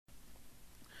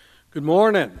Good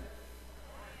morning.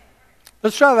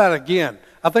 Let's try that again.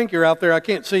 I think you're out there. I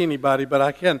can't see anybody, but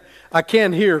I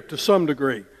can hear to some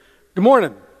degree. Good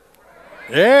morning.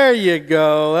 There you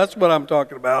go. That's what I'm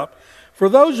talking about. For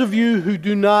those of you who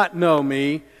do not know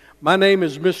me, my name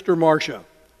is Mr. Marcia.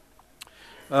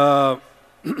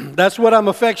 That's what I'm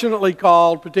affectionately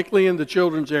called, particularly in the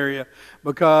children's area,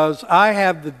 because I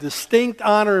have the distinct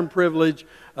honor and privilege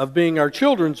of being our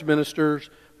children's minister's,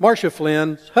 Marcia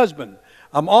Flynn's husband.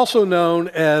 I'm also known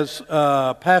as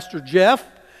Pastor Jeff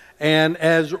and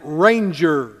as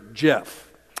Ranger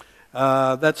Jeff.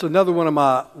 That's another one of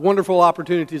my wonderful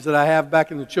opportunities that I have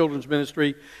back in the children's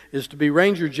ministry, is to be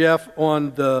Ranger Jeff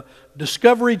on the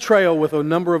Discovery Trail with a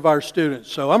number of our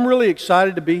students. So I'm really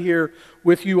excited to be here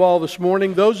with you all this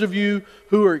morning. Those of you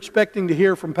who are expecting to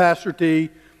hear from Pastor T,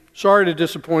 sorry to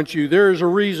disappoint you. There is a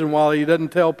reason why he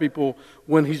doesn't tell people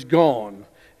when he's gone.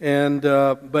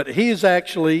 But he is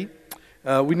actually...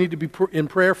 we need to be in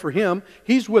prayer for him.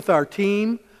 He's with our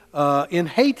team in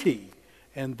Haiti,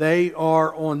 and they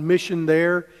are on mission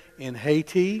there in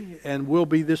Haiti, and will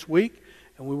be this week,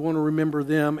 and we want to remember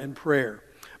them in prayer.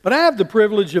 But I have the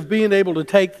privilege of being able to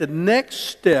take the next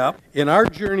step in our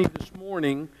journey this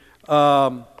morning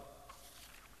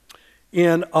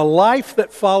in A Life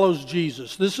That Follows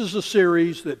Jesus. This is a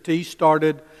series that T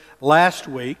started last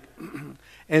week,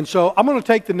 and so I'm going to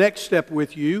take the next step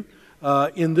with you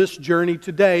in this journey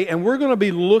today, and we're going to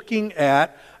be looking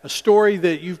at a story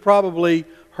that you've probably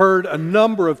heard a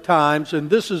number of times, and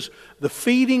this is the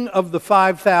feeding of the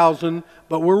 5,000,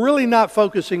 but we're really not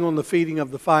focusing on the feeding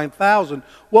of the 5,000.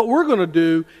 What we're going to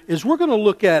do is we're going to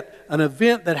look at an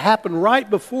event that happened right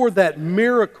before that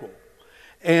miracle,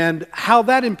 and how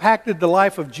that impacted the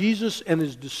life of Jesus and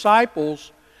his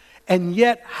disciples, and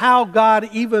yet how God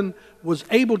even was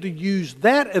able to use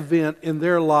that event in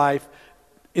their life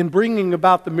in bringing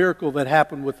about the miracle that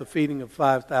happened with the feeding of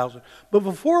 5,000. But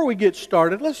before we get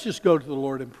started, let's just go to the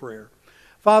Lord in prayer.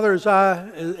 Father,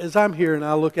 as I'm here and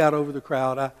I look out over the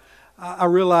crowd, I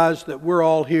realize that we're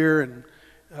all here, and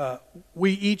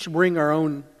we each bring our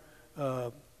own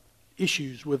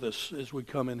issues with us as we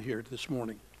come in here this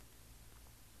morning.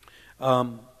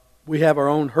 We have our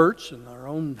own hurts and our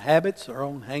own habits, our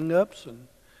own hang-ups, and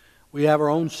we have our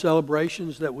own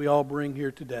celebrations that we all bring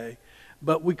here today.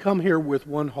 But we come here with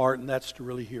one heart, and that's to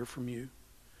really hear from you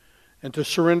and to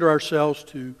surrender ourselves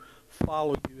to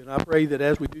follow you. And I pray that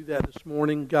as we do that this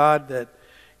morning, God, that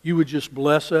you would just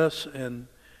bless us and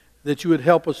that you would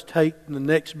help us take the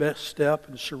next best step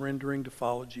in surrendering to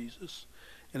follow Jesus.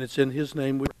 And it's in his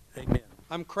name we pray. Amen.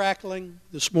 I'm crackling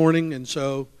this morning, and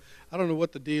so I don't know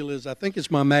what the deal is. I think it's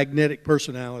my magnetic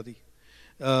personality.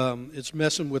 It's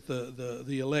messing with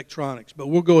the electronics. But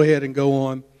we'll go ahead and go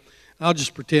on. I'll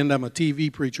just pretend I'm a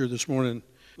TV preacher this morning.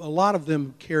 A lot of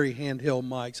them carry handheld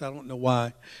mics. I don't know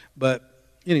why. But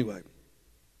anyway.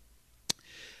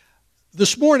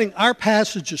 This morning, our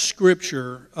passage of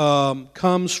Scripture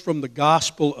comes from the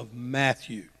Gospel of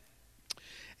Matthew.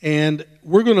 And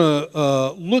we're going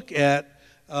to look at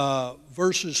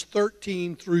verses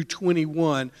 13 through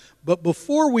 21. But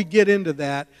before we get into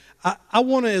that, I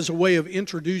want to, as a way of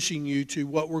introducing you to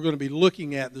what we're going to be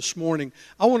looking at this morning,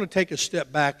 I want to take a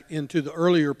step back into the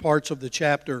earlier parts of the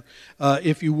chapter,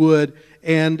 if you would.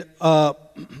 And I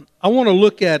want to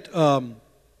look at,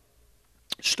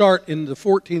 start in the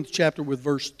 14th chapter with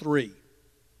verse 3.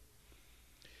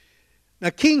 Now,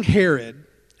 King Herod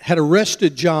had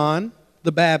arrested John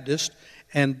the Baptist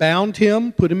and bound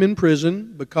him, put him in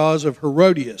prison because of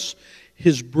Herodias,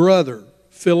 his brother,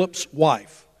 Philip's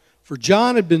wife. For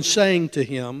John had been saying to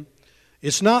him,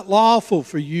 "It's not lawful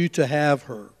for you to have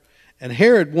her." And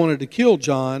Herod wanted to kill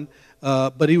John,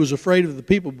 but he was afraid of the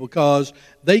people because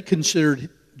they considered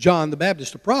John the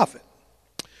Baptist a prophet.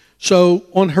 So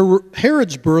on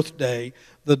Herod's birthday,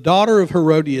 the daughter of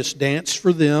Herodias danced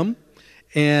for them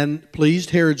and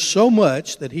pleased Herod so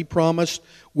much that he promised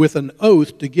with an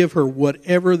oath to give her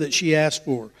whatever that she asked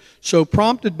for. So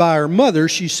prompted by her mother,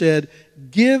 she said,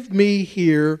 "Give me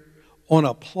here on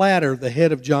a platter the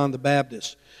head of John the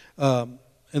Baptist." And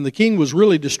the king was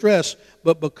really distressed,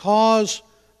 but because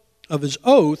of his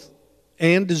oath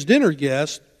and his dinner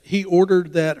guest, he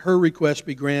ordered that her request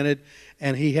be granted,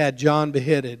 and he had John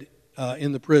beheaded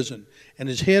in the prison. And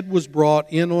his head was brought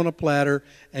in on a platter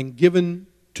and given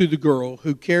to the girl,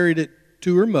 who carried it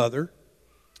to her mother.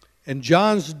 And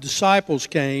John's disciples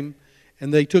came,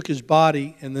 and they took his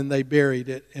body, and then they buried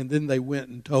it, and then they went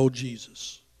and told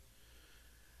Jesus.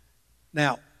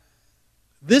 Now,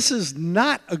 this is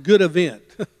not a good event.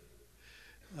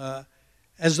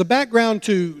 As the background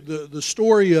to the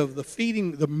story of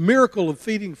the miracle of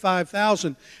feeding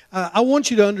 5,000, I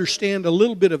want you to understand a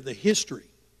little bit of the history.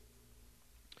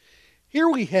 Here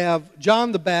we have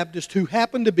John the Baptist, who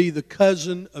happened to be the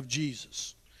cousin of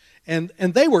Jesus. And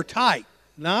they were tight.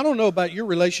 Now, I don't know about your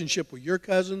relationship with your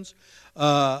cousins.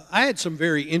 I had some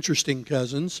very interesting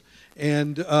cousins,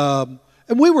 and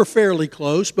we were fairly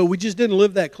close, but we just didn't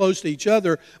live that close to each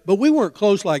other. But we weren't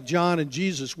close like John and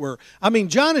Jesus were. I mean,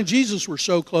 John and Jesus were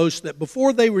so close that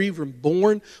before they were even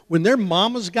born, when their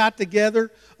mamas got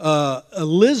together,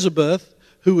 Elizabeth,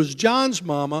 who was John's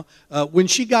mama, when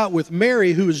she got with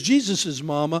Mary, who was Jesus'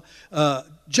 mama,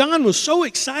 John was so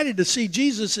excited to see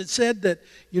Jesus, it said that,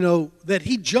 that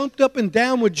he jumped up and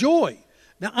down with joy.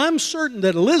 Now, I'm certain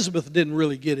that Elizabeth didn't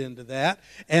really get into that.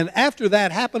 And after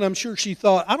that happened, I'm sure she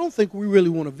thought, I don't think we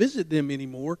really want to visit them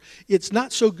anymore. It's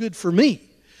not so good for me.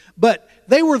 But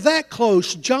they were that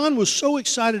close. John was so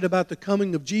excited about the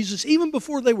coming of Jesus. Even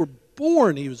before they were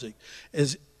born, he was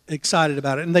as excited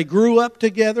about it. And they grew up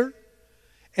together.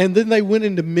 And then they went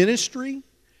into ministry.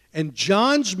 And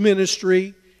John's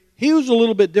ministry, he was a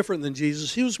little bit different than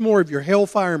Jesus. He was more of your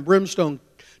hellfire and brimstone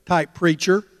type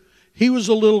preacher. He was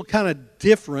a little kind of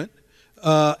different.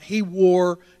 He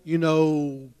wore,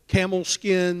 camel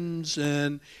skins,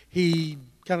 and he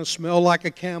kind of smelled like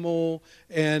a camel,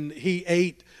 and he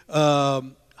ate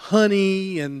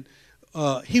honey, and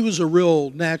he was a real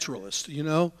naturalist,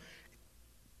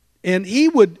 And he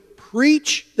would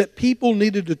preach that people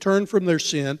needed to turn from their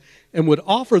sin and would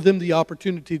offer them the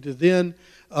opportunity to then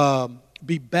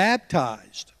be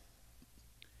baptized.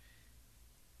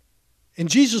 And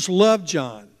Jesus loved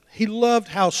John. He loved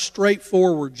how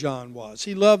straightforward John was.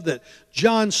 He loved that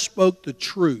John spoke the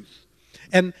truth.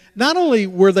 And not only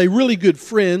were they really good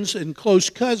friends and close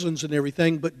cousins and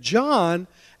everything, but John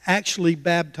actually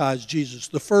baptized Jesus,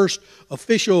 the first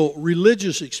official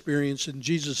religious experience in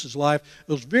Jesus' life.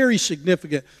 It was very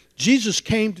significant. Jesus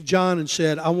came to John and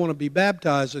said, I want to be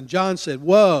baptized. And John said,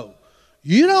 whoa,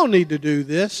 you don't need to do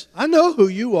this. I know who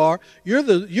you are. You're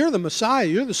the Messiah.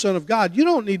 You're the Son of God. You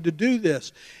don't need to do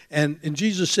this. And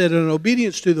Jesus said, in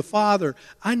obedience to the Father,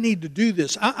 I need to do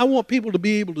this. I want people to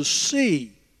be able to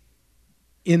see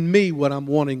in me what I'm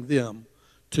wanting them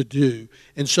to do.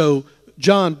 And so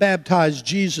John baptized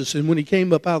Jesus, and when he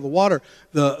came up out of the water,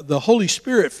 the Holy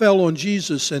Spirit fell on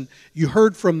Jesus, and you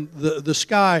heard from the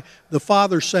sky the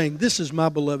Father saying, this is my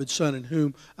beloved Son in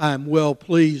whom I am well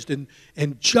pleased.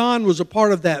 And John was a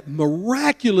part of that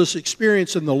miraculous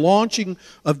experience in the launching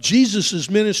of Jesus'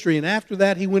 ministry, and after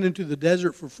that he went into the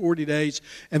desert for 40 days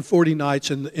and 40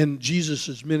 nights, and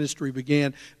Jesus' ministry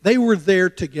began. They were there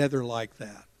together like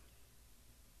that.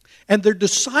 And their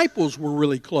disciples were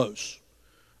really close.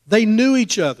 They knew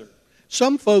each other.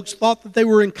 Some folks thought that they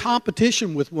were in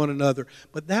competition with one another,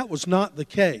 but that was not the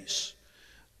case.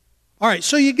 All right,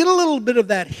 so you get a little bit of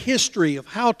that history of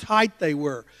how tight they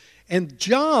were. And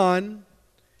John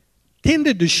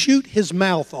tended to shoot his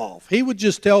mouth off. He would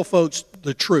just tell folks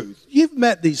the truth. You've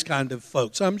met these kind of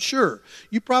folks, I'm sure.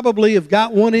 You probably have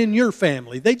got one in your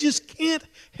family. They just can't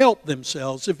help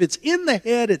themselves. If it's in the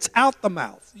head, it's out the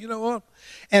mouth. You know what?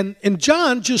 And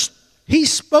John he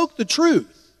spoke the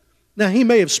truth. Now, he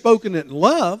may have spoken it in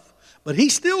love, but he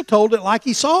still told it like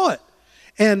he saw it.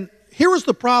 And here was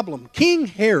the problem. King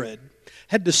Herod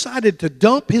had decided to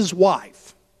dump his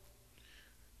wife,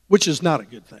 which is not a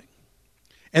good thing.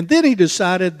 And then he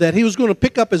decided that he was going to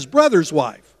pick up his brother's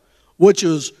wife, which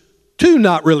was two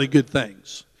not really good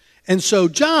things. And so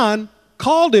John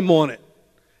called him on it,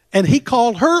 and he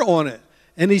called her on it.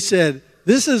 And he said,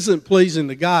 this isn't pleasing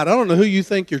to God. I don't know who you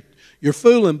think you're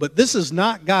fooling, but this is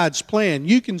not God's plan.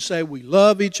 You can say we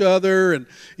love each other and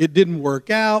it didn't work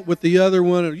out with the other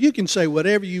one, or you can say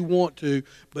whatever you want to,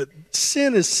 but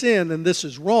sin is sin and this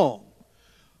is wrong.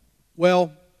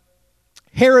 Well,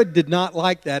 Herod did not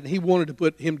like that, and he wanted to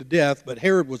put him to death, but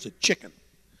Herod was a chicken.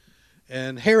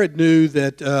 And Herod knew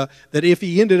that if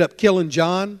he ended up killing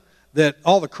John, that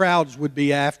all the crowds would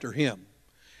be after him.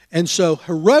 And so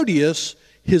Herodias,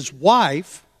 his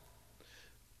wife,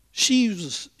 she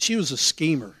was a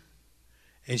schemer,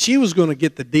 and she was going to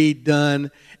get the deed done,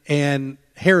 and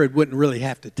Herod wouldn't really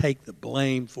have to take the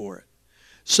blame for it.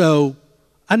 So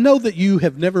I know that you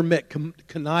have never met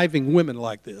conniving women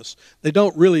like this. They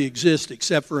don't really exist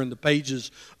except for in the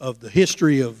pages of the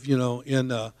history of, in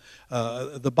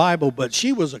the Bible, but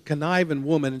she was a conniving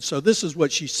woman, and so this is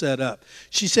what she set up.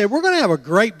 She said, we're going to have a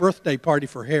great birthday party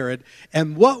for Herod,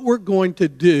 and what we're going to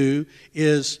do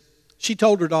is, she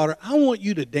told her daughter, I want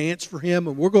you to dance for him,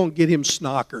 and we're going to get him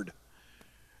snockered.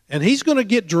 And he's going to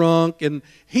get drunk, and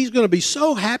he's going to be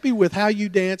so happy with how you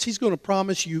dance, he's going to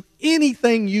promise you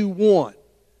anything you want.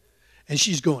 And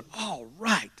she's going, all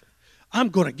right, I'm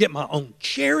going to get my own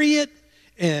chariot,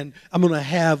 and I'm going to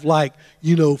have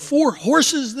 4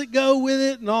 horses that go with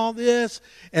it and all this.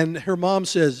 And her mom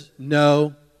says,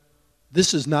 no,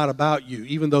 this is not about you.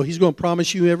 Even though he's going to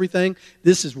promise you everything,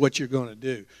 this is what you're going to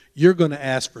do. You're going to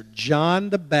ask for John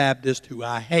the Baptist, who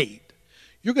I hate.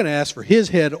 You're going to ask for his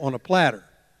head on a platter.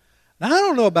 Now, I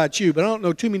don't know about you, but I don't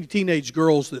know too many teenage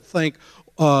girls that think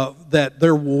that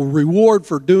their reward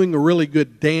for doing a really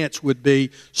good dance would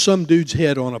be some dude's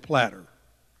head on a platter.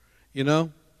 You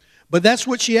know? But that's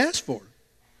what she asked for.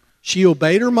 She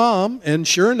obeyed her mom, and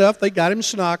sure enough, they got him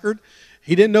snockered.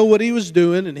 He didn't know what he was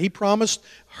doing, and he promised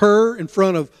her in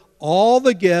front of all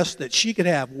the guests that she could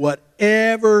have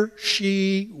whatever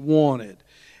she wanted.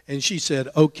 And she said,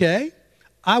 okay,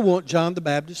 I want John the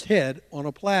Baptist's head on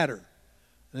a platter.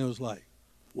 And it was like,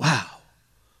 wow,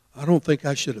 I don't think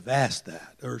I should have asked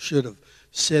that or should have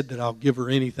said that I'll give her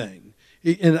anything.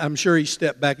 And I'm sure he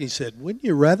stepped back and he said, wouldn't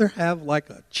you rather have like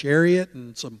a chariot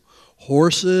and some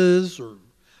horses, or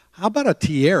how about a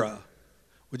tiara?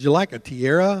 Would you like a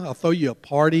tiara? I'll throw you a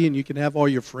party and you can have all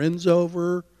your friends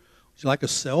over. Would you like a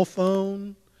cell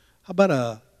phone? How about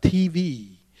a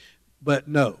TV? But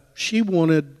no, she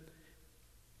wanted,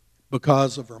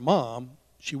 because of her mom,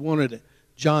 she wanted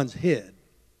John's head.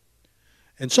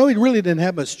 And so he really didn't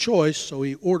have much choice, so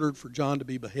he ordered for John to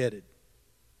be beheaded.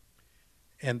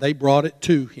 And they brought it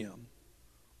to him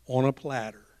on a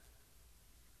platter.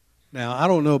 Now, I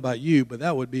don't know about you, but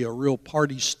that would be a real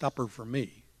party stopper for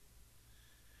me.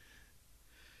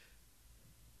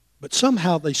 But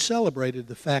somehow they celebrated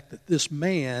the fact that this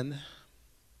man,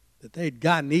 that they had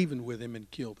gotten even with him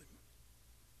and killed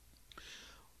him.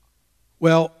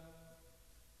 Well,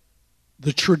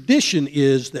 the tradition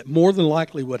is that more than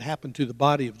likely what happened to the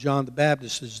body of John the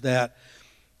Baptist is that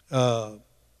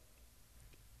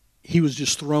he was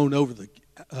just thrown over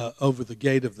the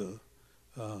gate of the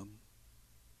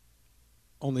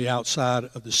on the outside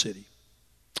of the city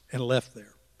and left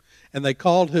there. And they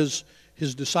called his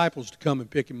disciples to come and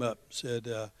pick him up. Said,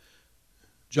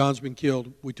 John's been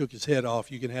killed. We took his head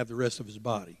off. You can have the rest of his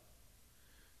body.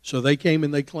 So they came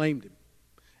and they claimed him.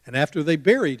 And after they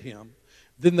buried him,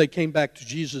 then they came back to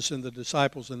Jesus and the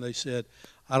disciples and they said,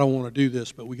 I don't want to do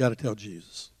this, but we got to tell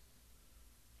Jesus.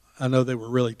 I know they were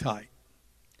really tight.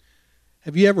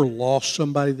 Have you ever lost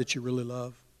somebody that you really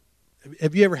love?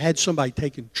 Have you ever had somebody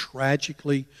taken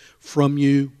tragically from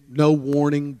you? No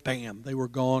warning, bam, they were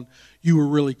gone. You were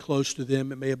really close to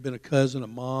them. It may have been a cousin, a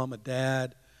mom, a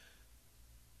dad.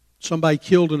 Somebody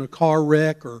killed in a car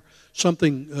wreck or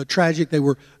something tragic. They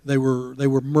were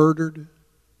murdered.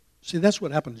 See, that's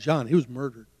what happened to John. He was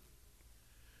murdered.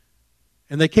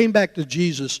 And they came back to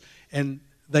Jesus and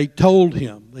they told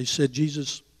him, they said,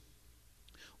 Jesus,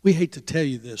 we hate to tell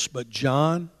you this, but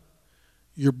John,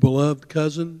 your beloved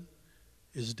cousin,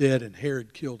 is dead and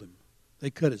Herod killed him.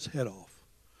 They cut his head off.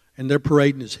 And they're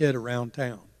parading his head around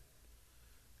town,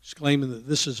 exclaiming that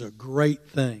this is a great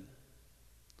thing.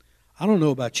 I don't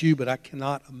know about you, but I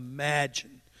cannot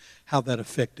imagine how that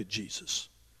affected Jesus.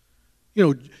 You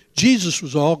know, Jesus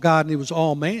was all God and he was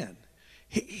all man.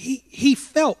 He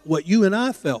felt what you and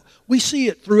I felt. We see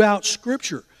it throughout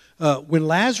Scripture. When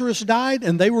Lazarus died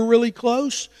and they were really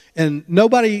close and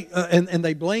nobody, and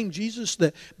they blamed Jesus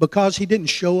that because he didn't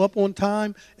show up on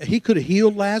time, he could have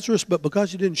healed Lazarus, but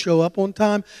because he didn't show up on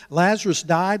time, Lazarus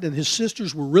died and his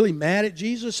sisters were really mad at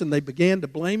Jesus and they began to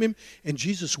blame him and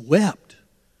Jesus wept.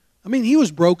 I mean, he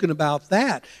was broken about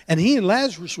that. And he and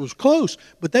Lazarus was close,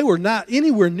 but they were not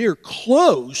anywhere near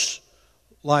close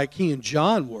like he and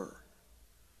John were.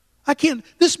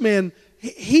 This man,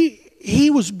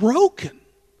 he was broken.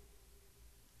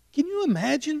 Can you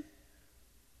imagine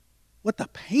what the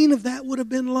pain of that would have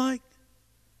been like?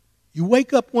 You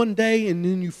wake up one day and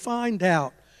then you find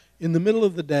out in the middle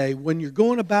of the day when you're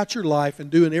going about your life and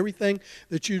doing everything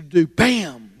that you do,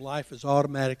 bam, life is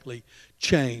automatically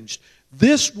changed.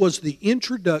 This was the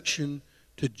introduction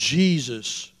to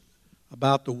Jesus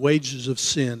about the wages of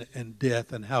sin and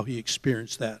death and how he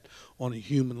experienced that on a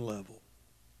human level.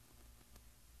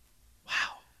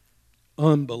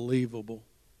 Wow. Unbelievable.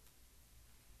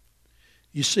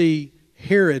 You see,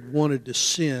 Herod wanted to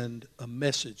send a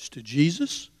message to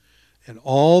Jesus and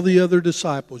all the other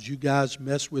disciples. You guys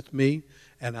mess with me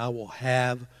and I will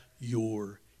have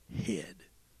your head.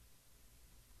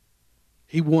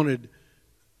 He wanted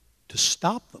to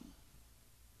stop them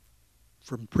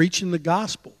from preaching the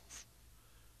gospel,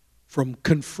 from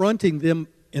confronting them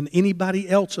and anybody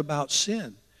else about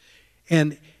sin.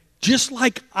 And just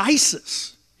like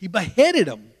ISIS, he beheaded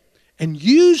them and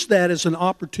used that as an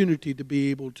opportunity to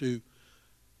be able to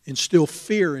instill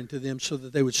fear into them so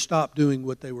that they would stop doing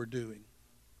what they were doing.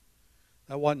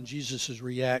 That wasn't Jesus'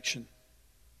 reaction.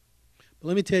 But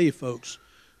let me tell you, folks,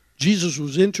 Jesus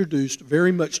was introduced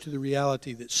very much to the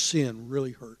reality that sin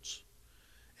really hurts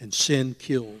and sin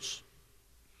kills.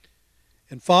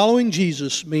 And following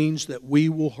Jesus means that we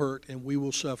will hurt and we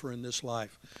will suffer in this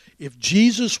life. If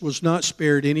Jesus was not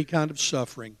spared any kind of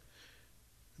suffering,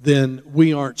 then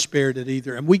we aren't spared it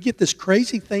either. And we get this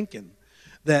crazy thinking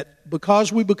that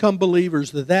because we become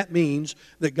believers, that means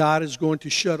that God is going to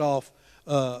shut off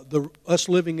us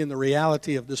living in the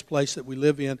reality of this place that we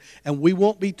live in, and we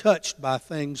won't be touched by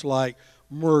things like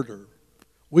murder.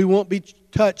 We won't be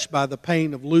touched by the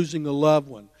pain of losing a loved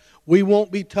one. We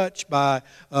won't be touched by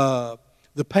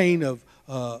the pain of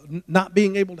not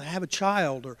being able to have a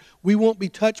child, or we won't be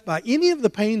touched by any of the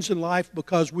pains in life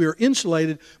because we are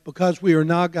insulated, because we are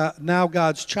now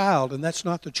God's child, and that's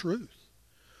not the truth.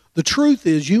 The truth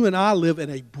is you and I live in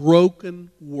a broken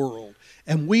world,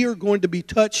 and we are going to be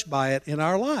touched by it in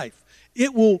our life.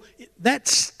 That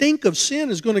stink of sin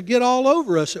is going to get all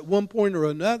over us at one point or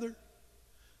another.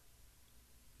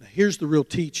 Now here's the real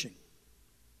teaching.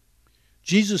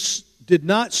 Jesus did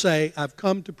not say, I've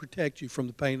come to protect you from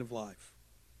the pain of life.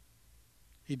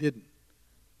 He didn't.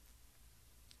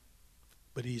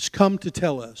 But He's come to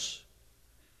tell us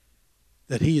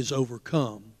that He has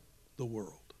overcome the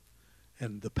world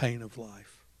and the pain of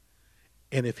life.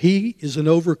 And if He is an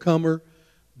overcomer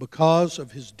because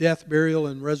of His death, burial,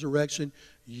 and resurrection,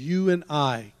 you and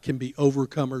I can be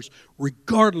overcomers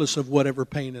regardless of whatever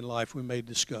pain in life we may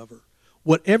discover.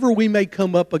 Whatever we may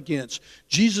come up against,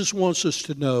 Jesus wants us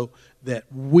to know that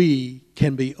we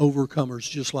can be overcomers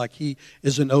just like He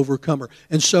is an overcomer.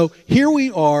 And so here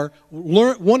we are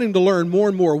wanting to learn more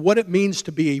and more what it means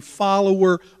to be a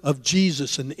follower of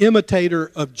Jesus, an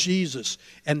imitator of Jesus.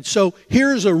 And so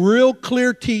here's a real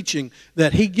clear teaching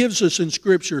that He gives us in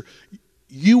Scripture.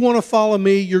 You want to follow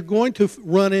me, you're going to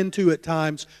run into at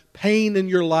times pain in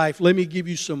your life. Let me give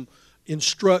you some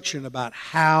instruction about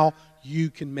how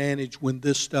you can manage when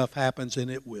this stuff happens,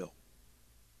 and it will.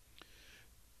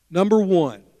 Number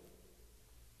one,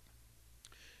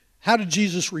 how did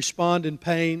Jesus respond in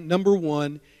pain? Number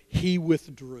one, He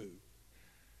withdrew.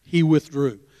 He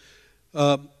withdrew.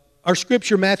 Our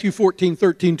scripture, Matthew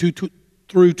 14:13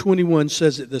 through 21,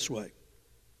 says it this way.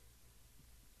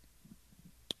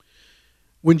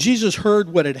 When Jesus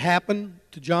heard what had happened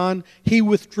to John, He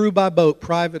withdrew by boat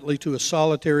privately to a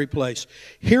solitary place.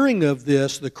 Hearing of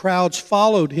this, the crowds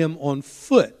followed Him on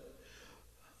foot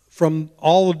from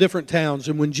all the different towns.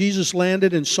 And when Jesus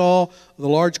landed and saw the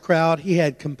large crowd, He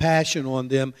had compassion on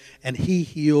them, and He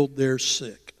healed their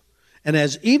sick. And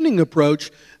as evening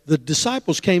approached, the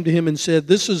disciples came to Him and said,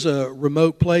 "This is a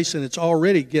remote place, and it's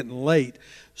already getting late.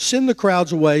 Send the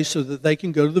crowds away so that they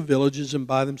can go to the villages and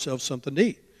buy themselves something to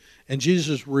eat." And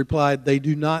Jesus replied, "They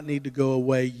do not need to go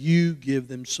away. You give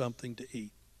them something to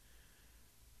eat."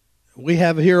 "We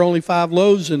have here only 5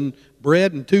 loaves and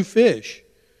bread and 2 fish.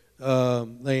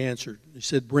 They answered. He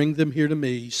said, "Bring them here to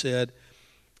me," He said.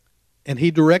 And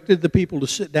He directed the people to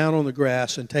sit down on the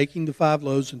grass, and taking the 5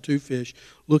 loaves and 2 fish,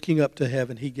 looking up to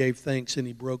heaven, He gave thanks, and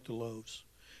He broke the loaves.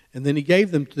 And then He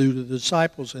gave them to the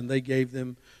disciples, and they gave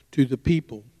them to the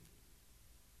people.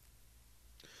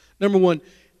 Number one,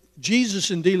 Jesus,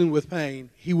 in dealing with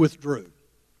pain, He withdrew.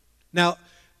 Now,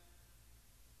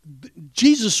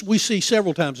 Jesus, we see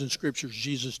several times in Scriptures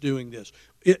Jesus doing this.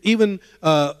 Even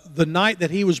the night that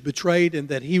He was betrayed and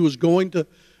that He was going to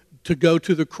go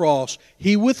to the cross,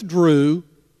 He withdrew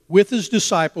with His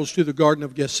disciples to the Garden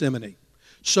of Gethsemane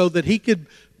so that He could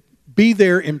be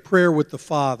there in prayer with the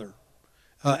Father.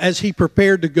 As He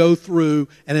prepared to go through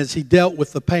and as He dealt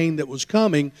with the pain that was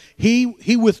coming,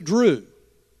 He withdrew.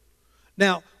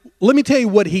 Now, let me tell you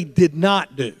what He did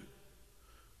not do.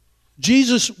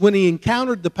 Jesus, when He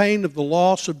encountered the pain of the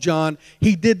loss of John,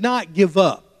 He did not give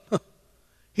up.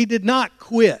 He did not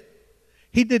quit.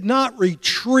 He did not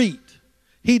retreat.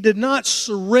 He did not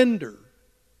surrender.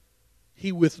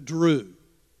 He withdrew.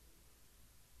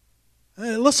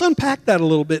 Let's unpack that a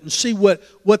little bit and see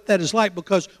what that is like,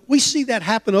 because we see that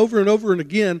happen over and over and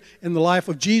again in the life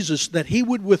of Jesus, that He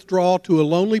would withdraw to a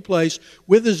lonely place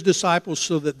with His disciples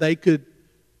so that they could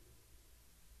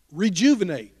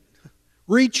rejuvenate,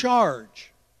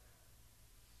 recharge.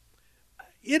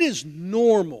 It is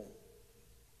normal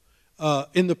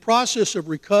in the process of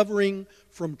recovering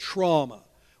from trauma.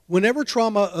 Whenever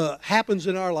trauma happens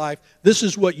in our life, this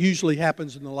is what usually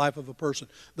happens in the life of a person.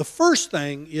 The first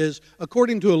thing is,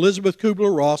 according to Elizabeth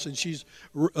Kubler-Ross, and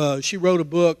she wrote a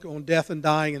book on death and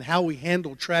dying and how we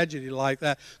handle tragedy like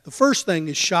that, the first thing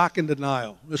is shock and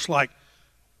denial. It's like,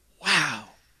 wow,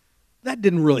 That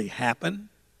didn't really happen.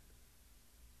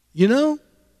 You know?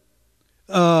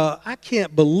 I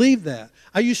can't believe that.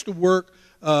 I used to work,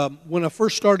 when I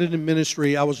first started in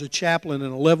ministry, I was a chaplain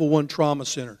in a level 1 trauma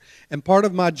center. And part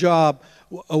of my job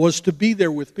was to be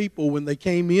there with people when they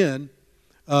came in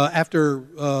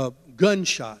after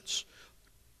gunshots,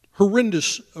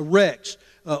 horrendous wrecks,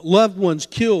 loved ones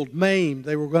killed, maimed.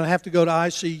 They were going to have to go to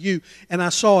ICU. And I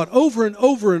saw it over and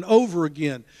over and over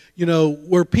again,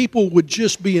 where people would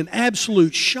just be in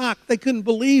absolute shock. They couldn't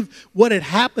believe what had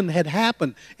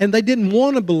happened. And they didn't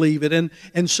want to believe it.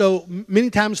 And so many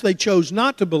times they chose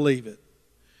not to believe it.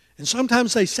 And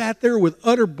sometimes they sat there with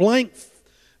utter blank,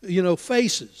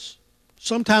 faces.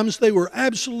 Sometimes they were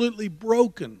absolutely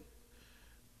broken.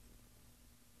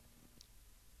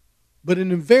 But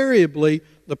invariably,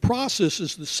 the process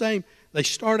is the same. They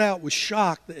start out with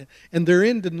shock, and they're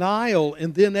in denial,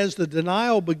 and then as the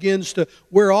denial begins to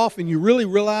wear off and you really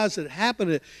realize that it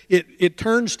happened, it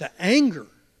turns to anger.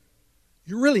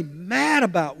 You're really mad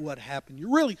about what happened.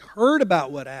 You're really hurt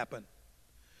about what happened.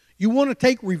 You want to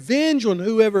take revenge on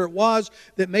whoever it was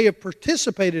that may have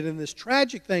participated in this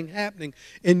tragic thing happening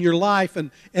in your life,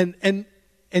 and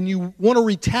you want to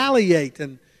retaliate,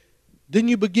 and then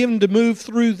you begin to move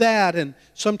through that, and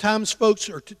sometimes folks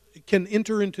can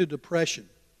enter into depression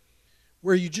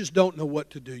where you just don't know what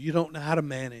to do. You don't know how to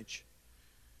manage.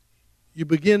 You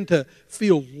begin to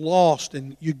feel lost,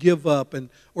 and you give up,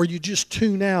 or you just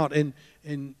tune out, and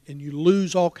you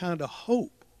lose all kind of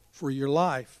hope for your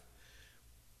life.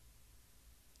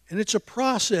 And it's a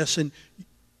process, and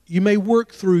you may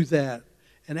work through that.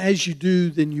 And as you do,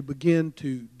 then you begin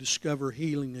to discover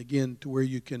healing again to where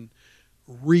you can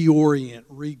reorient,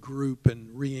 regroup, and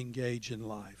re-engage in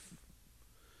life.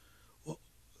 Well,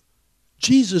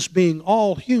 Jesus being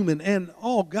all human and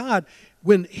all God,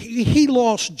 when he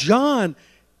lost John,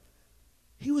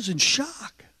 he was in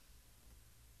shock.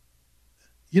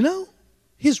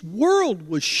 His world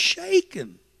was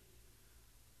shaken.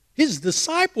 His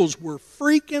disciples were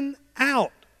freaking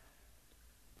out.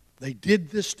 They did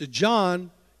this to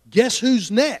John. Guess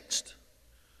who's next?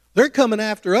 They're coming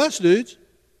after us, dudes.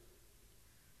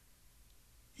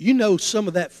 You know some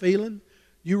of that feeling.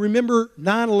 You remember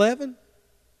 9/11?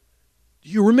 Do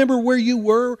you remember where you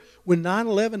were when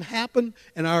 9/11 happened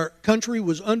and our country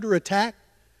was under attack?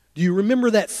 Do you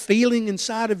remember that feeling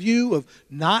inside of you of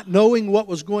not knowing what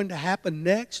was going to happen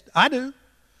next? I do.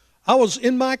 I was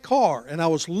in my car and I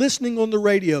was listening on the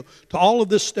radio to all of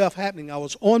this stuff happening. I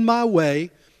was on my way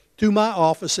to my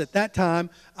office. At that time,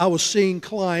 I was seeing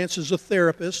clients as a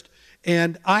therapist.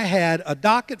 And I had a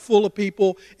docket full of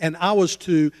people, and I was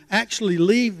to actually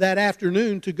leave that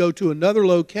afternoon to go to another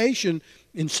location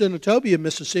in Senatobia,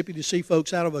 Mississippi, to see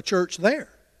folks out of a church there.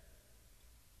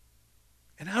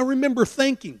 And I remember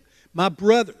thinking, my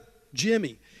brother,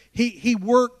 Jimmy, he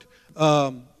worked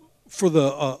for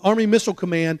the Army Missile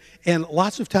Command, and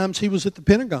lots of times he was at the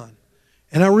Pentagon.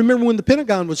 And I remember when the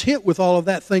Pentagon was hit with all of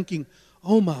that thinking,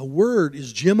 oh my word,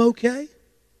 is Jim okay?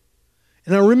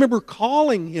 And I remember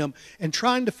calling him and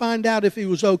trying to find out if he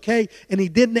was okay, and he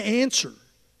didn't answer.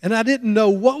 And I didn't know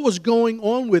what was going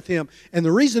on with him. And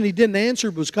the reason he didn't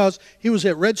answer was because he was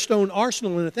at Redstone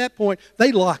Arsenal, and at that point,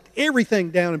 they locked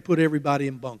everything down and put everybody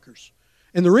in bunkers.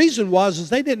 And the reason was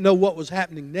they didn't know what was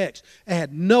happening next. They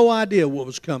had no idea what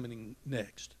was coming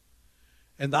next.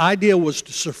 And the idea was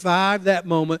to survive that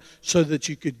moment so that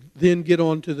you could then get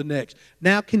on to the next.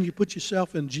 Now, can you put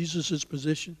yourself in Jesus'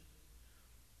 position?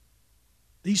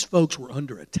 These folks were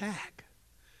under attack.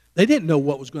 They didn't know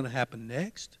what was going to happen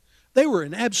next. They were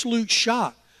in absolute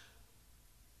shock.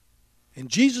 And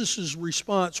Jesus'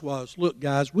 response was, look,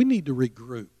 guys, we need to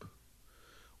regroup.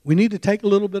 We need to take a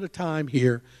little bit of time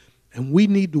here, and we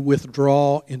need to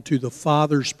withdraw into the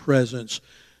Father's presence,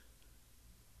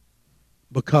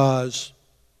 because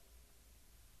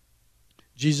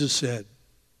Jesus said,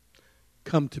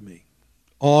 come to me,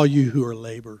 all you who are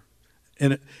labor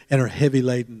and are heavy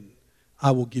laden, I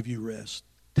will give you rest.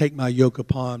 Take my yoke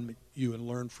upon you and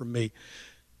learn from me.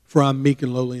 For I'm meek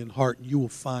and lowly in heart, and you will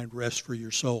find rest for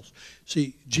your souls.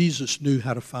 See, Jesus knew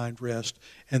how to find rest,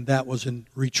 and that was in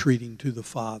retreating to the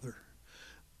Father.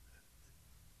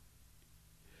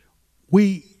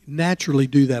 We naturally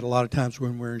do that a lot of times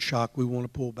when we're in shock. We want to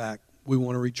pull back. We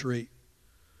want to retreat.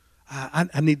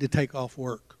 I need to take off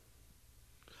work.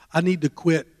 I need to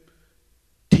quit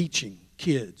teaching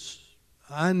kids.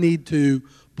 I need to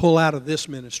pull out of this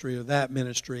ministry or that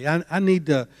ministry. I need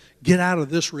to get out of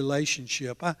this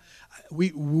relationship.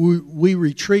 We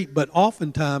retreat, but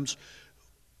oftentimes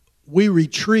we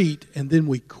retreat and then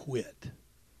we quit.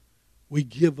 We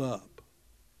give up.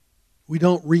 We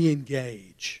don't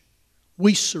re-engage.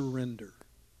 We surrender.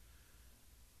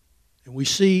 And we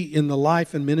see in the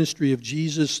life and ministry of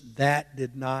Jesus that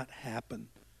did not happen.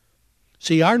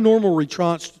 See, our normal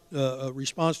response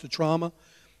to trauma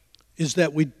is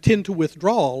that we tend to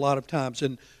withdraw a lot of times.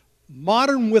 And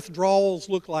modern withdrawals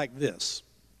look like this.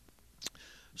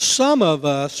 Some of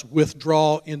us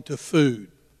withdraw into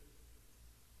food.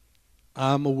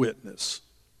 I'm a witness.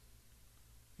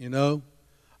 You know,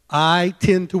 I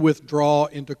tend to withdraw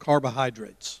into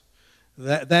carbohydrates.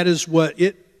 That is what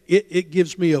it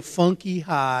gives me a funky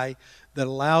high that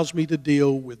allows me to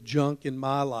deal with junk in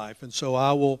my life. And so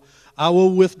I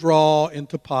will withdraw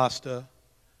into pasta.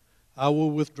 I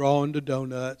will withdraw into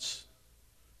donuts.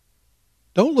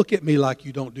 Don't look at me like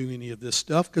you don't do any of this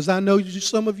stuff, because I know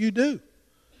some of you do.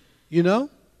 You know?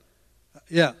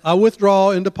 Yeah, I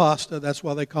withdraw into pasta. That's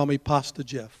why they call me Pasta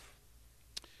Jeff.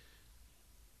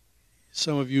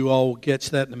 Some of you all will catch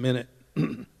that in a minute.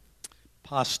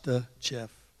 Pasta Jeff.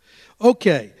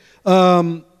 Okay.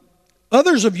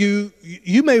 Others of you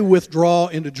may withdraw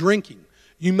into drinking.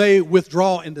 You may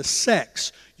withdraw into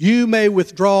sex. You may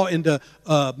withdraw into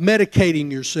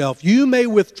medicating yourself. You may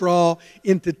withdraw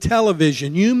into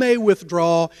television. You may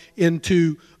withdraw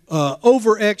into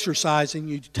over-exercising.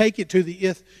 You take it to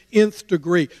the nth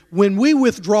degree. When we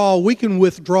withdraw, we can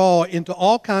withdraw into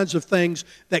all kinds of things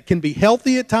that can be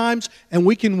healthy at times, and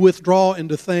we can withdraw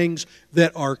into things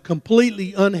that are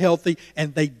completely unhealthy,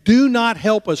 and they do not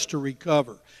help us to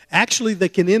recover. Actually, they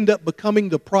can end up becoming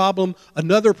the problem,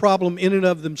 another problem in and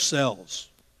of themselves.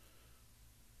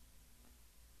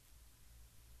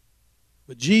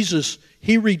 But Jesus,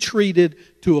 He retreated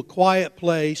to a quiet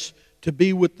place to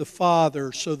be with the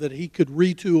Father so that He could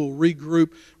retool,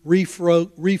 regroup,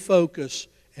 refocus,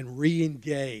 and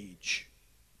re-engage.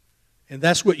 And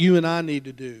that's what you and I need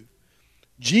to do.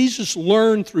 Jesus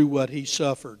learned through what He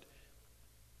suffered.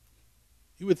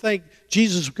 You would think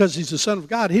Jesus, because He's the Son of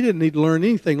God, He didn't need to learn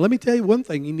anything. Let me tell you one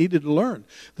thing He needed to learn.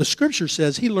 The Scripture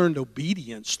says He learned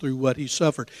obedience through what He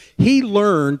suffered. He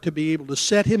learned to be able to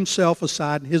set Himself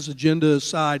aside and His agenda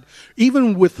aside,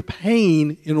 even with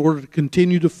pain, in order to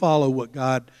continue to follow what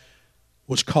God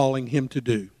was calling Him to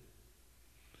do.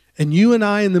 And you and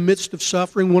I, in the midst of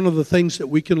suffering, one of the things that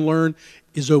we can learn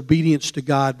is obedience to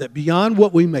God, that beyond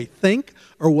what we may think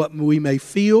or what we may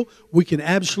feel, we can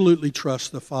absolutely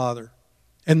trust the Father.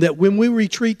 And that when we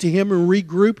retreat to Him and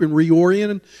regroup and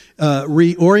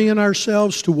reorient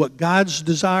ourselves to what God's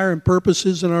desire and purpose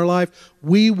is in our life,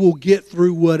 we will get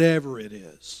through whatever it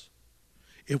is.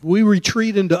 If we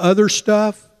retreat into other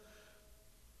stuff,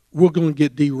 we're going to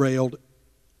get derailed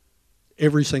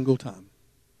every single time.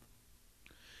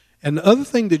 And the other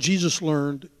thing that Jesus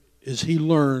learned is He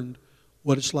learned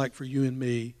what it's like for you and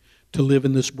me to live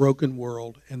in this broken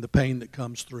world and the pain that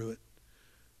comes through it.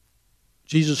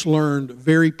 Jesus learned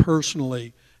very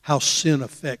personally how sin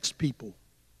affects people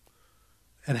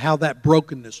and how that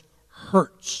brokenness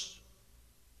hurts.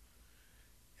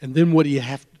 And then what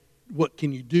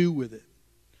can you do with it?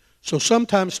 So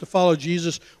sometimes to follow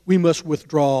Jesus, we must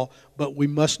withdraw, but we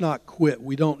must not quit.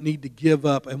 We don't need to give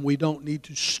up, and we don't need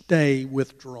to stay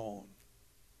withdrawn.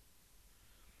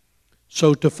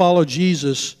 So to follow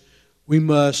Jesus, we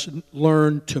must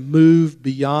learn to move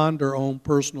beyond our own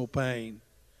personal pain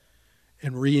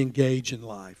and re-engage in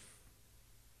life.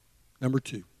 Number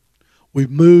 2, we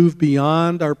move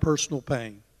beyond our personal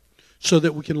pain so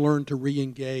that we can learn to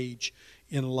re-engage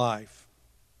in life.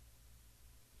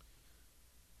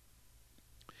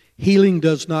 Healing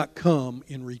does not come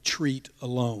in retreat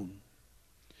alone.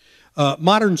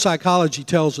 Modern psychology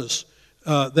tells us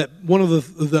that one of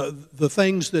the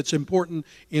things that's important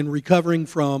in recovering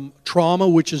from trauma,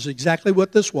 which is exactly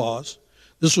what this was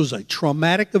a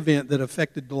traumatic event that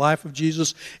affected the life of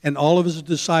Jesus and all of His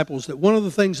disciples, that one of the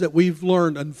things that we've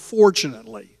learned,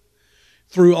 unfortunately,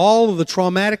 through all of the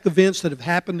traumatic events that have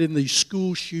happened in these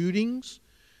school shootings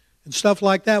and stuff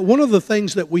like that, one of the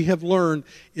things that we have learned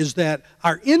is that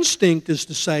our instinct is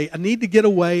to say, I need to get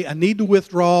away, I need to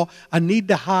withdraw, I need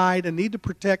to hide, I need to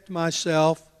protect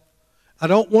myself, I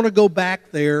don't want to go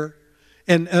back there.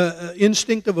 And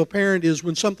instinct of a parent is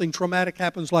when something traumatic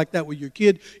happens like that with your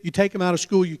kid, you take them out of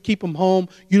school, you keep them home,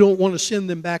 you don't want to send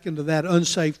them back into that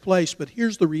unsafe place. But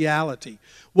here's the reality.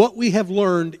 What we have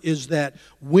learned is that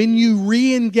when you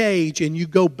re-engage and you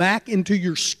go back into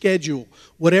your schedule,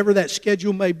 whatever that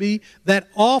schedule may be, that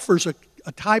offers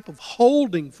a type of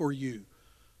holding for you,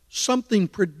 something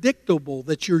predictable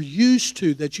that you're used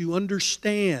to, that you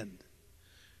understand.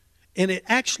 And it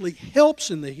actually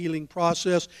helps in the healing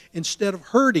process instead of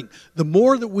hurting. The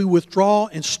more that we withdraw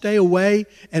and stay away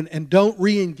and don't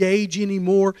re-engage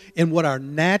anymore in what our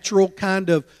natural kind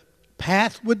of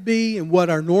path would be and what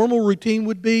our normal routine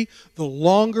would be, the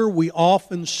longer we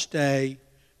often stay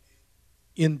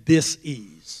in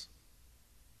dis-ease.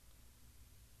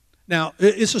 Now,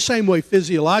 it's the same way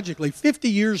physiologically. 50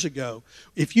 years ago,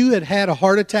 if you had had a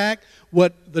heart attack,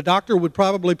 what the doctor would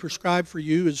probably prescribe for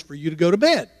you is for you to go to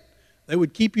bed. They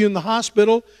would keep you in the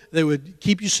hospital. They would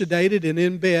keep you sedated and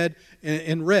in bed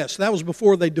and rest. That was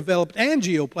before they developed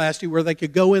angioplasty, where they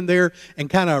could go in there and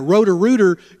kind of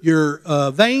rotor-rooter your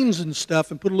veins and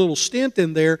stuff and put a little stent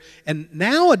in there. And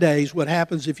nowadays what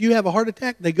happens, if you have a heart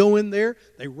attack, they go in there,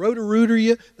 they rotor-rooter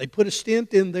you, they put a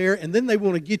stent in there, and then they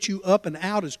want to get you up and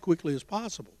out as quickly as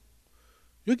possible.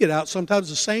 You'll get out sometimes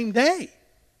the same day.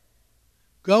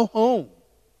 Go home.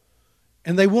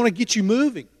 And they want to get you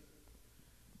moving.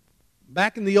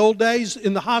 Back in the old days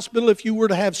in the hospital, if you were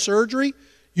to have surgery,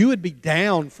 you would be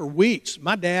down for weeks.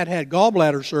 My dad had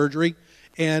gallbladder surgery,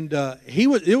 and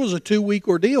it was a 2-week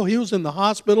ordeal. He was in the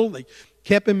hospital. They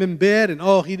kept him in bed, and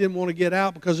he didn't want to get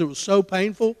out because it was so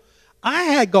painful. I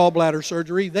had gallbladder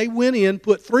surgery. They went in,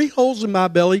 put 3 holes in my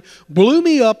belly, blew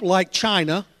me up like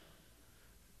China,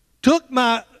 took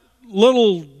my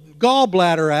little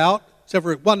gallbladder out, except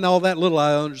for it wasn't all that little,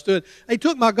 I understood. They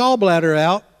took my gallbladder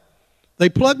out. They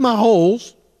plugged my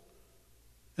holes,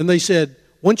 and they said,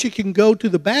 once you can go to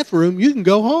the bathroom, you can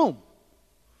go home.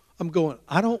 I'm going,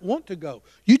 I don't want to go.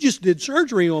 You just did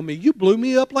surgery on me. You blew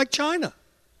me up like China.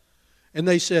 And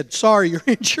they said, sorry, your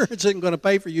insurance isn't going to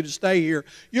pay for you to stay here.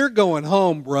 You're going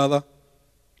home, brother.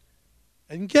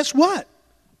 And guess what?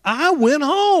 I went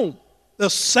home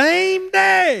the same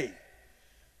day.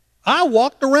 I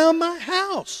walked around my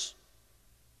house.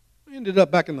 I ended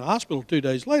up back in the hospital 2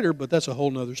 days later, but that's a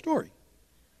whole other story.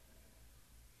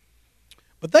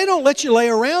 But they don't let you lay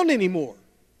around anymore.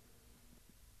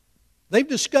 They've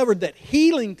discovered that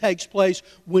healing takes place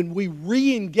when we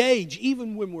re-engage,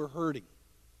 even when we're hurting.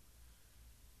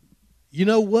 You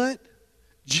know what?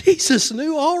 Jesus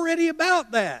knew already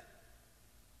about that.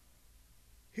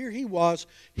 Here he was.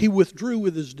 He withdrew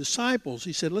with his disciples.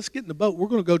 He said, let's get in the boat. We're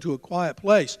going to go to a quiet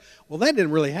place. Well, that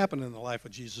didn't really happen in the life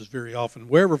of Jesus very often.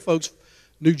 Wherever folks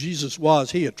knew Jesus was,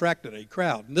 he attracted a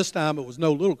crowd. And this time it was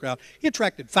no little crowd. He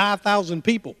attracted 5,000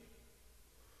 people.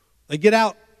 They get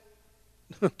out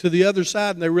to the other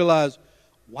side and they realize,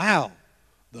 wow,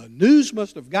 the news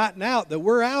must have gotten out that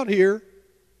we're out here.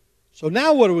 So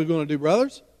now what are we going to do,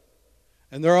 brothers?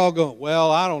 And they're all going,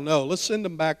 well, I don't know. Let's send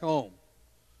them back home.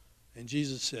 And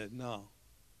Jesus said, no.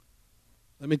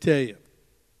 Let me tell you,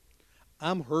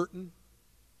 I'm hurting.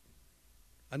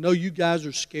 I know you guys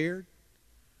are scared.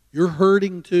 You're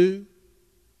hurting too.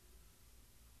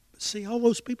 But see all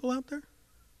those people out there?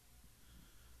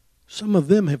 Some of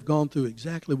them have gone through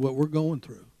exactly what we're going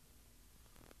through.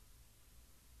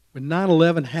 When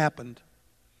 9/11 happened,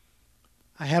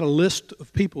 I had a list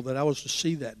of people that I was to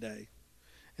see that day.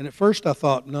 And at first I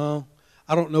thought, no,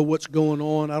 I don't know what's going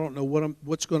on. I don't know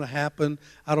what's going to happen.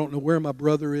 I don't know where my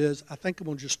brother is. I think I'm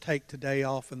going to just take today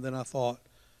off. And then I thought,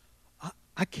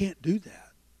 I can't do that.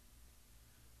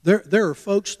 There are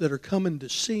folks that are coming to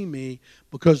see me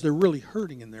because they're really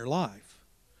hurting in their life.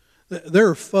 There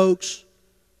are folks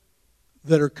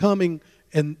that are coming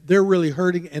and they're really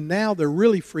hurting, and now they're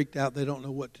really freaked out. They don't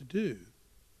know what to do.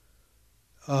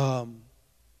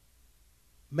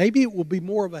 Maybe it will be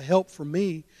more of a help for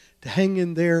me to hang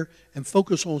in there and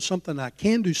focus on something I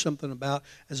can do something about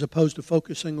as opposed to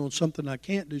focusing on something I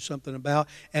can't do something about.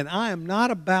 And I am not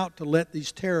about to let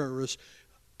these terrorists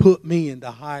put me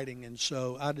into hiding. And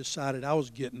so I decided I was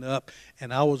getting up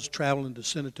and I was traveling to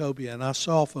Senatobia, and I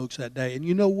saw folks that day. And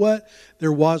you know what?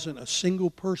 There wasn't a single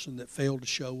person that failed to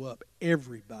show up.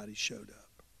 Everybody showed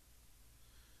up.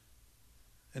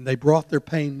 And they brought their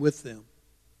pain with them.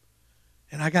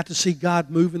 And I got to see God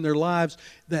move in their lives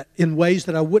that in ways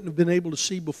that I wouldn't have been able to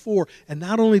see before. And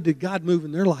not only did God move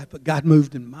in their life, but God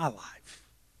moved in my life.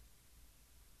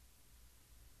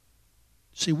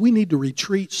 See, we need to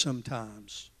retreat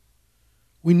sometimes.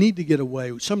 We need to get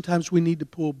away. Sometimes we need to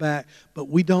pull back, but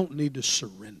we don't need to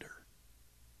surrender.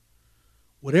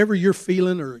 Whatever you're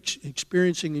feeling or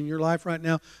experiencing in your life right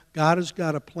now, God has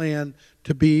got a plan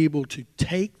to be able to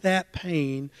take that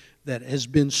pain that has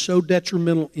been so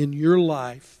detrimental in your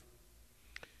life,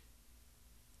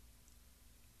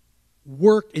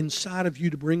 work inside of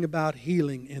you to bring about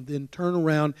healing, and then turn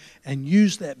around and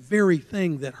use that very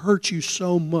thing that hurt you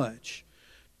so much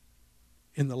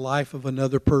in the life of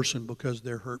another person, because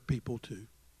they're hurt people too.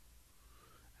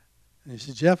 And he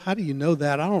said, Jeff, how do you know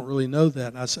that? I don't really know that.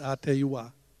 And I said, I'll tell you why.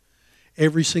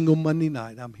 Every single Monday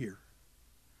night I'm here.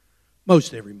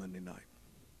 Most every Monday night.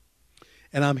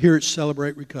 And I'm here at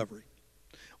Celebrate Recovery.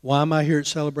 Why am I here at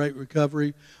Celebrate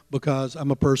Recovery? Because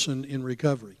I'm a person in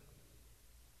recovery.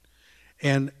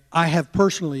 And I have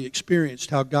personally experienced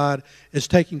how God is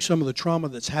taking some of the trauma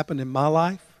that's happened in my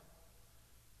life,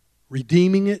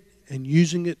 redeeming it, and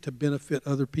using it to benefit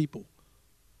other people.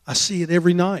 I see it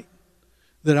every night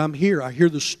that I'm here. I hear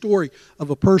the story of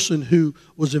a person who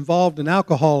was involved in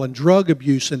alcohol and drug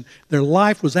abuse, and their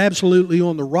life was absolutely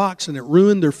on the rocks, and it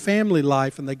ruined their family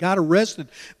life, and they got arrested.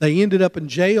 They ended up in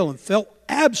jail and felt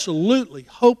absolutely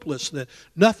hopeless that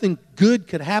nothing good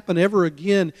could happen ever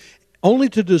again, only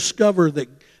to discover that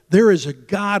there is a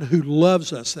God who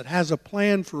loves us, that has a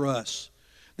plan for us,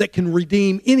 that can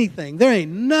redeem anything. There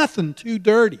ain't nothing too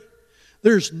dirty.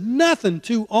 There's nothing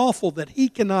too awful that He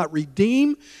cannot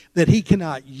redeem, that He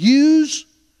cannot use.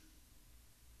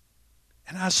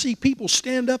 And I see people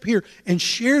stand up here and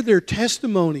share their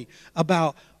testimony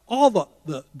about all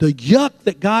the yuck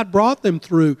that God brought them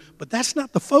through, but that's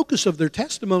not the focus of their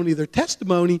testimony. Their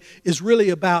testimony is really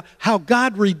about how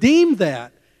God redeemed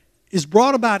that, is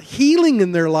brought about healing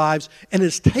in their lives, and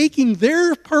is taking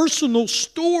their personal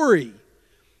story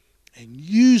and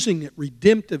using it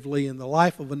redemptively in the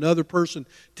life of another person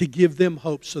to give them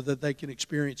hope so that they can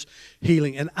experience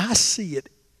healing. And I see it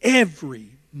every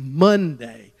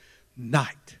Monday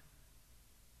night.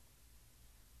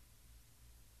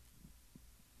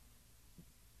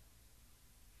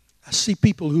 I see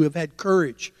people who have had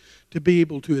courage to be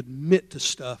able to admit to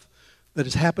stuff that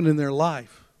has happened in their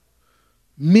life.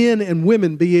 Men and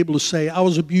women be able to say, I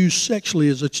was abused sexually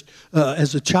as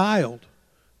a child.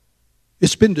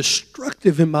 It's been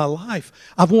destructive in my life.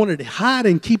 I've wanted to hide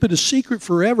and keep it a secret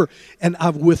forever, and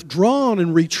I've withdrawn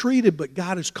and retreated, but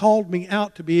God has called me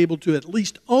out to be able to at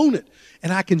least own it,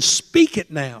 and I can speak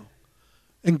it now.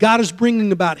 And God is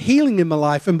bringing about healing in my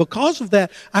life. And because of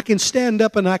that, I can stand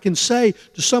up and I can say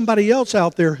to somebody else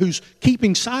out there who's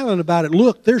keeping silent about it,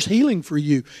 look, there's healing for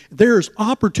you. There's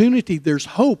opportunity. There's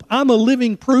hope. I'm a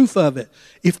living proof of it.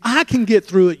 If I can get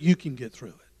through it, you can get through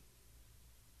it.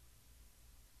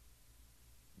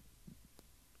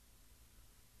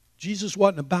 Jesus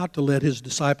wasn't about to let His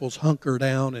disciples hunker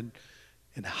down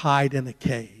and hide in a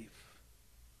cave.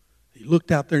 He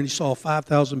looked out there and He saw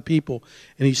 5,000 people,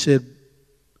 and He said,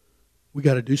 we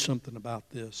got to do something about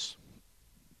this.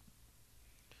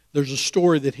 There's a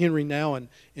story that Henry Nouwen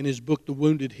in his book, The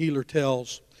Wounded Healer,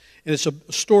 tells. And it's a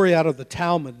story out of the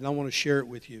Talmud, and I want to share it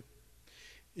with you.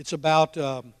 It's about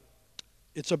the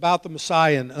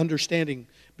Messiah and understanding,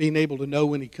 being able to know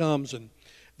when He comes. And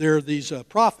there are these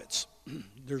prophets.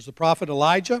 There's the prophet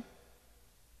Elijah,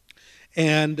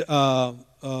 and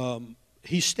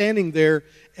he's standing there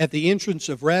at the entrance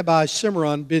of Rabbi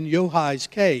Simran ben Yochai's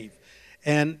cave.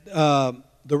 And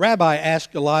the rabbi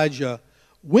asked Elijah,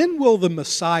 when will the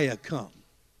Messiah come?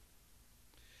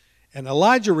 And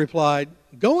Elijah replied,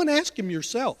 go and ask him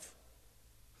yourself.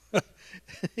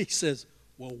 He says,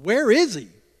 well, where is he?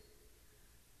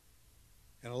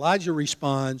 And Elijah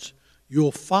responds,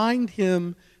 you'll find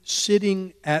him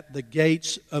sitting at the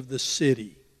gates of the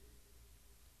city.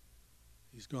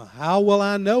 He's going, how will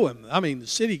I know him? I mean, the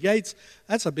city gates,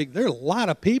 there are a lot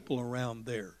of people around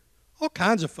there. All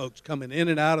kinds of folks coming in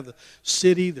and out of the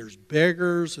city. There's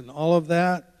beggars and all of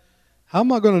that. How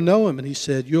am I going to know him? And he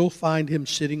said, you'll find him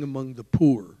sitting among the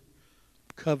poor,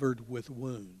 covered with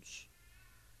wounds.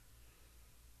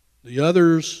 The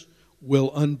others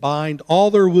will unbind all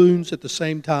their wounds at the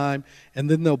same time, and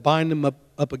then they'll bind them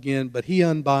up again. But he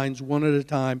unbinds one at a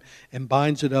time and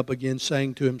binds it up again,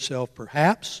 saying to himself,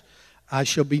 perhaps I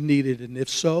shall be needed, and if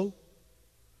so,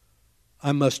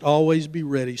 I must always be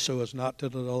ready so as not to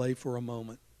delay for a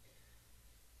moment.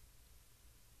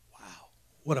 Wow,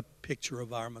 what a picture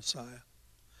of our Messiah.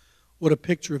 What a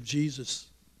picture of Jesus.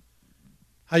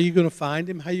 How are you going to find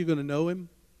him? How are you going to know him?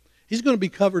 He's going to be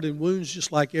covered in wounds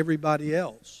just like everybody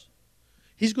else.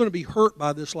 He's going to be hurt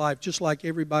by this life just like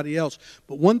everybody else.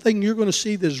 But one thing you're going to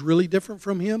see that is really different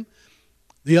from him,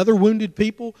 the other wounded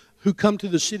people who come to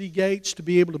the city gates to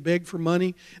be able to beg for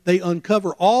money, they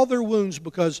uncover all their wounds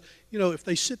because, if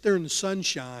they sit there in the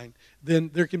sunshine,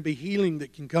 then there can be healing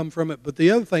that can come from it. But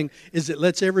the other thing is it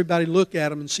lets everybody look at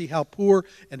them and see how poor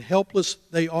and helpless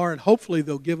they are, and hopefully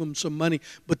they'll give them some money.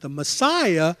 But the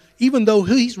Messiah, even though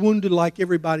he's wounded like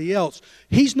everybody else,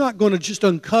 he's not going to just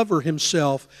uncover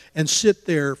himself and sit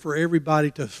there for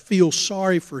everybody to feel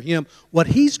sorry for him. What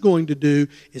he's going to do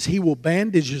is he will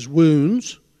bandage his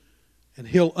wounds, and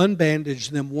he'll unbandage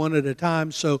them one at a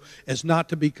time so as not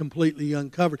to be completely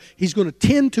uncovered. He's going to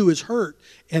tend to his hurt,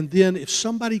 and then if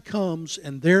somebody comes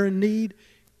and they're in need,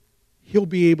 he'll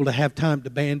be able to have time to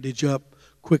bandage up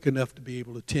quick enough to be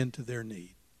able to tend to their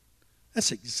need.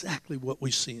 That's exactly what we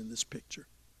see in this picture.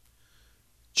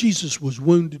 Jesus was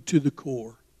wounded to the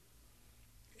core.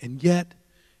 And yet,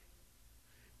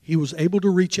 he was able to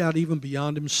reach out even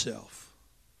beyond himself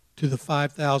to the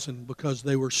 5,000 because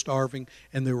they were starving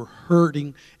and they were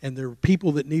hurting and there were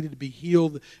people that needed to be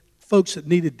healed, folks that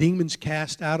needed demons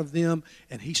cast out of them.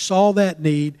 And he saw that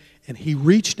need and he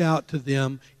reached out to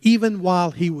them even while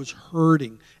he was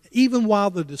hurting, even while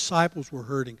the disciples were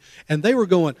hurting. And they were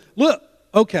going, look,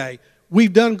 okay,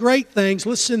 we've done great things.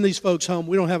 Let's send these folks home.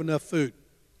 We don't have enough food.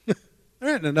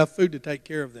 There ain't enough food to take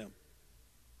care of them.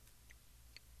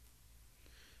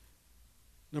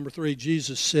 Number 3,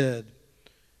 Jesus said,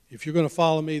 if you're going to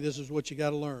follow me, this is what you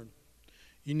got to learn.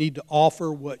 You need to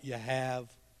offer what you have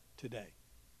today.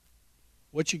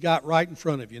 What you got right in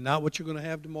front of you, not what you're going to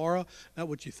have tomorrow, not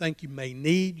what you think you may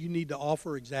need. You need to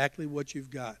offer exactly what you've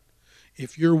got.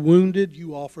 If you're wounded,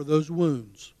 you offer those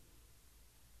wounds.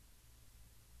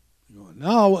 You're going,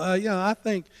 no, I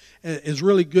think as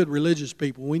really good religious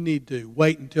people, we need to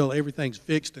wait until everything's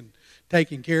fixed and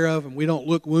taken care of and we don't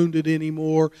look wounded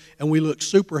anymore and we look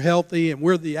super healthy and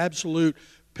we're the absolute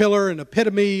pillar and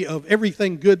epitome of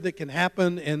everything good that can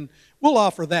happen, and we'll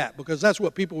offer that because that's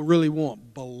what people really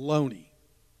want. Baloney.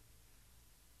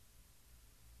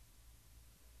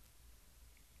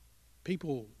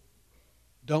 People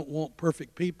don't want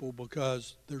perfect people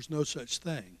because there's no such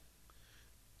thing.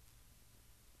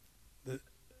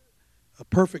 A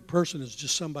perfect person is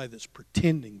just somebody that's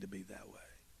pretending to be that way.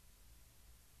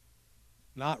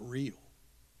 Not real.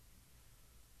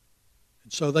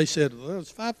 And so they said, well,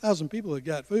 there's 5,000 people that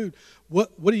got food.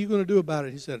 What are you going to do about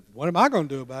it? He said, what am I going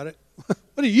to do about it?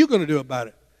 What are you going to do about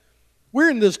it? We're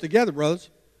in this together,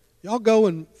 brothers. Y'all go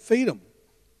and feed them.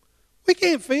 We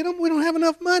can't feed them. We don't have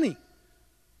enough money.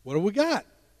 What do we got?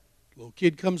 The little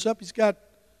kid comes up. He's got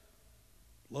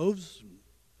loaves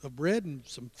of bread and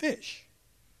some fish.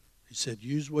 He said,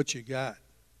 use what you got.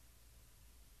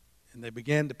 And they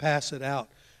began to pass it out.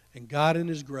 And God in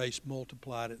His grace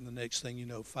multiplied it. And the next thing you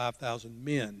know, 5,000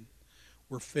 men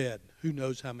were fed. Who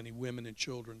knows how many women and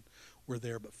children were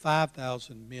there. But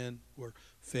 5,000 men were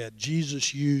fed.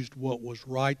 Jesus used what was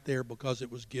right there because it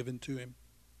was given to Him.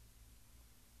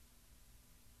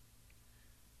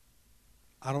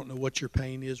 I don't know what your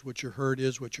pain is, what your hurt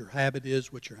is, what your habit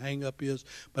is, what your hang-up is,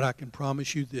 but I can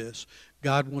promise you this.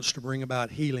 God wants to bring about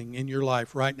healing in your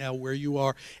life right now where you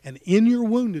are. And in your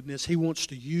woundedness, He wants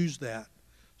to use that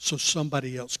so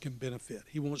somebody else can benefit.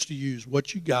 He wants to use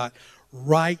what you got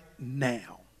right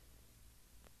now.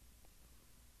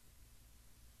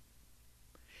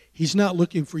 He's not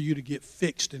looking for you to get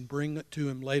fixed and bring it to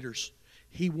Him later.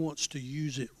 He wants to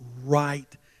use it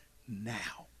right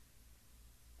now.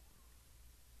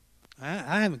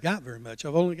 I haven't got very much.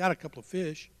 I've only got a couple of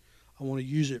fish. I want to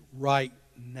use it right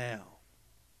now.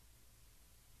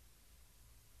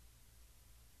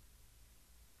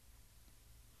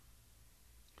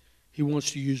 He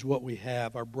wants to use what we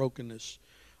have, our brokenness,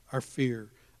 our fear,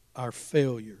 our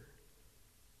failure.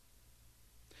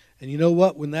 And you know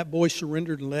what? When that boy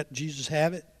surrendered and let Jesus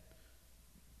have it,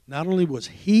 not only was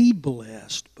he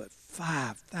blessed, but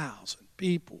 5,000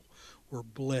 people were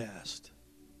blessed.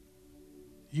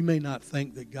 You may not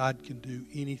think that God can do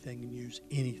anything and use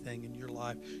anything in your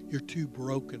life. You're too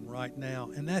broken right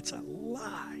now, and that's a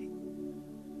lie.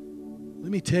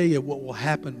 Let me tell you what will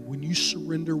happen when you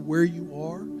surrender where you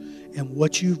are and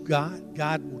what you've got.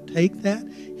 God will take that,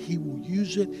 He will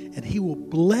use it, and He will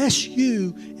bless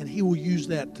you, and He will use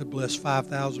that to bless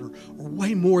 5,000 or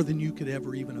way more than you could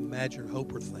ever even imagine,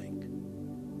 hope, or think.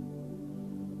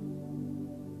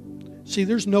 See,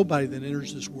 there's nobody that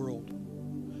enters this world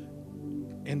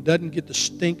and doesn't get the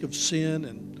stink of sin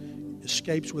and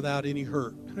escapes without any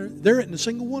hurt. There isn't a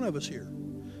single one of us here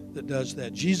that does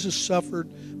that. Jesus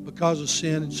suffered because of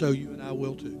sin, and so you and I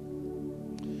will too.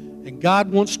 And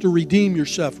God wants to redeem your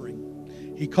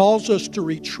suffering. He calls us to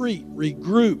retreat,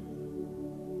 regroup.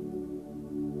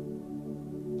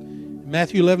 In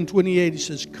Matthew 11:28, He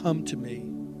says, come to me,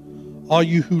 all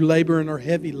you who labor and are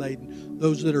heavy laden,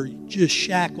 those that are just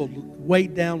shackled,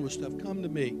 weighed down with stuff, come to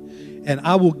me, and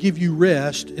I will give you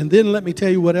rest. And then let me tell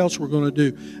you what else we're going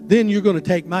to do. Then you're going to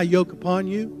take my yoke upon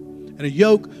you. And a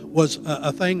yoke was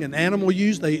a thing an animal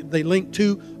used. They linked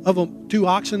two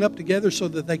oxen up together so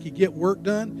that they could get work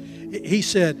done. He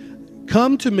said,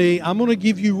 come to me, I'm going to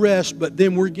give you rest, but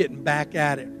then we're getting back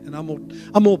at it. And I'm going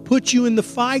to put you in the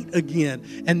fight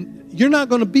again. And you're not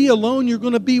going to be alone, you're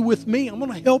going to be with me. I'm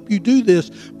going to help you do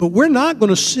this. But we're not going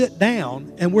to sit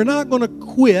down, and we're not going to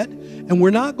quit, and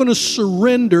we're not going to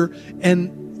surrender,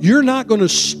 and you're not going to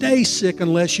stay sick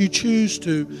unless you choose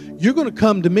to. You're going to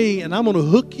come to me, and I'm going to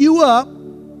hook you up,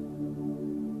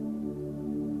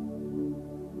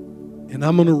 and and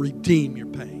I'm going to redeem your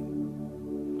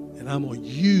pain. And I'm going to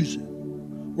use it.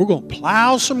 We're going to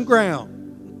plow some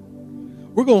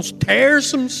ground. We're going to tear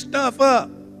some stuff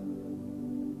up.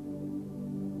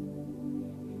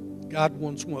 God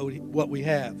wants what we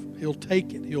have. He'll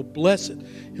take it. He'll bless it.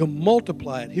 He'll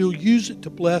multiply it. He'll use it to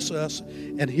bless us,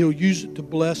 and He'll use it to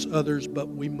bless others, but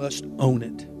we must own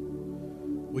it.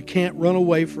 We can't run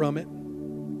away from it.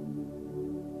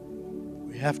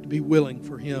 We have to be willing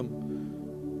for Him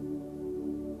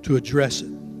to address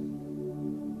it.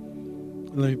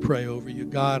 Let me pray over you.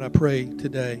 God, I pray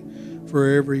today for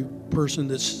every person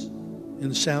that's in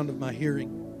the sound of my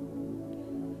hearing.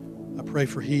 I pray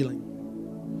for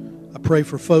healing. I pray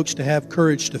for folks to have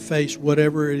courage to face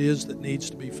whatever it is that needs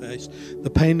to be faced.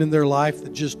 The pain in their life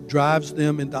that just drives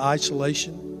them into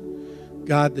isolation.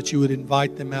 God, that you would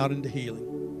invite them out into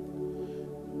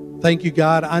healing. Thank you,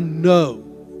 God. I know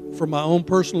from my own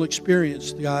personal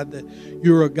experience, God, that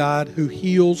you're a God who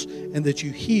heals and that you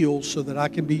heal so that I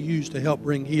can be used to help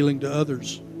bring healing to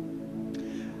others.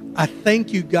 I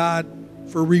thank you, God,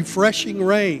 for refreshing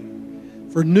rain,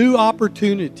 for new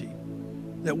opportunity,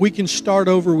 that we can start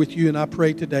over with you. And I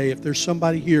pray today, if there's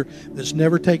somebody here that's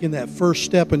never taken that first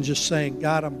step and just saying,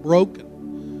 God, I'm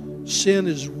broken. Sin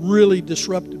has really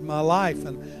disrupted my life,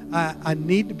 and I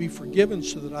need to be forgiven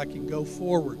so that I can go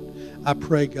forward. I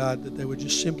pray, God, that they would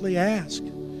just simply ask.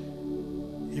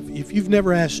 If you've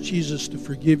never asked Jesus to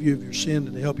forgive you of your sin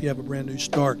and to help you have a brand new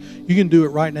start, you can do it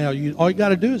right now. All you got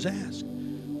to do is ask.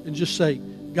 And just say,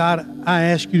 God, I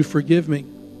ask you to forgive me.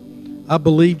 I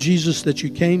believe, Jesus, that you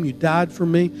came, you died for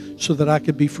me so that I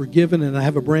could be forgiven and I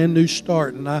have a brand new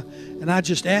start. And I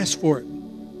just ask for it.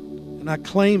 And I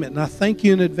claim it. And I thank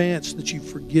you in advance that you've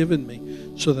forgiven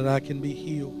me so that I can be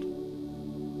healed.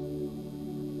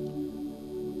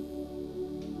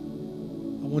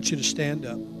 I want you to stand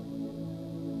up.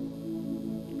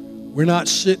 We're not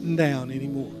sitting down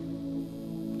anymore.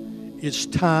 It's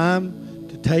time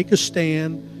to take a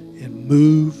stand and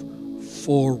move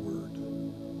forward.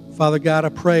 Father God, I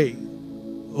pray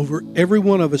over every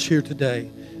one of us here today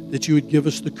that you would give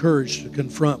us the courage to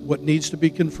confront what needs to be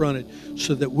confronted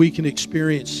so that we can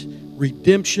experience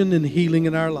redemption and healing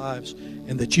in our lives,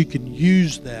 and that you can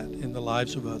use that in the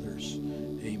lives of others.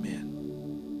 Amen.